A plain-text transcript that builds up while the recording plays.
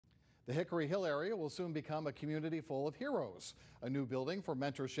The Hickory Hill area will soon become a community full of heroes. A new building for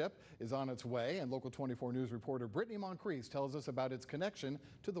mentorship is on its way, and Local 24 News reporter Brittany Moncrief tells us about its connection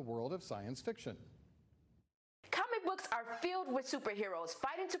to the world of science fiction. Comic books are filled with superheroes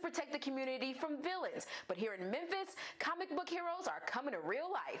fighting to protect the community from villains. But here in Memphis, comic book heroes are coming to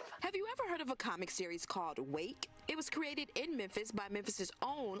real life. Have you ever heard of a comic series called Wake? It was created in Memphis by Memphis's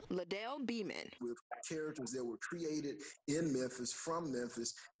own Liddell Beeman. With characters that were created in Memphis, from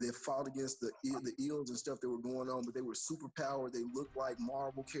Memphis, that fought against the ills and stuff that were going on, but they were superpowered. They looked like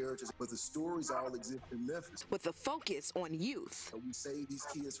Marvel characters, but the stories all exist in Memphis. With a focus on youth. We save these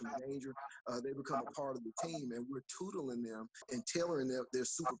kids from danger. They become a part of the team, and we're tutoring them and tailoring their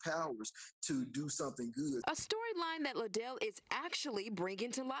superpowers to do something good. A storyline that Liddell is actually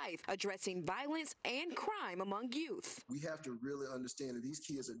bringing to life, addressing violence and crime among youth. We have to really understand that these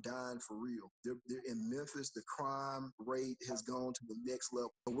kids are dying for real. They're in Memphis. The crime rate has gone to the next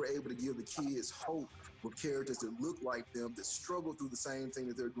level. We're able to give the kids hope with characters that look like them, that struggle through the same thing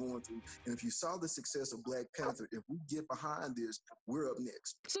that they're going through. And if you saw the success of Black Panther, if we get behind this, we're up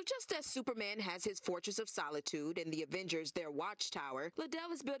next. So just as Superman has his Fortress of Solitude and the Avengers their Watchtower,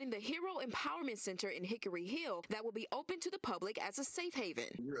 Liddell is building the Hero Empowerment Center in Hickory Hill that will be open to the public as a safe haven.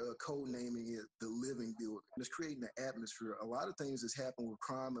 We're code-naming it the Living Building. It's creating an atmosphere. A lot of things that's happened with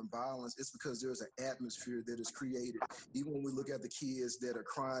crime and violence, it's because there's an atmosphere that is created. Even when we look at the kids that are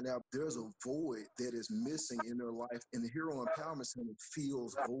crying out, there's a void that is missing in their life, and the Hero Empowerment Center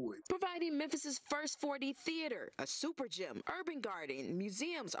feels void. Providing Memphis's first 4D theater, a super gym, urban garden,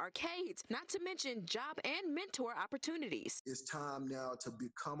 museums, arcades, not to mention job and mentor opportunities. It's time now to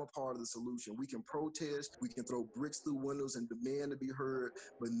become a part of the solution. We can protest, we can throw bricks through windows and demand to be heard,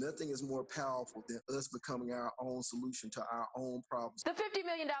 but nothing is more powerful than us becoming our own solution to our own problems. The $50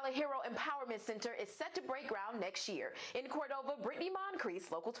 million Hero Empowerment Center is set to break ground next year. In Cordova, Brittany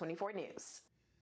Moncrief, Local 24 News.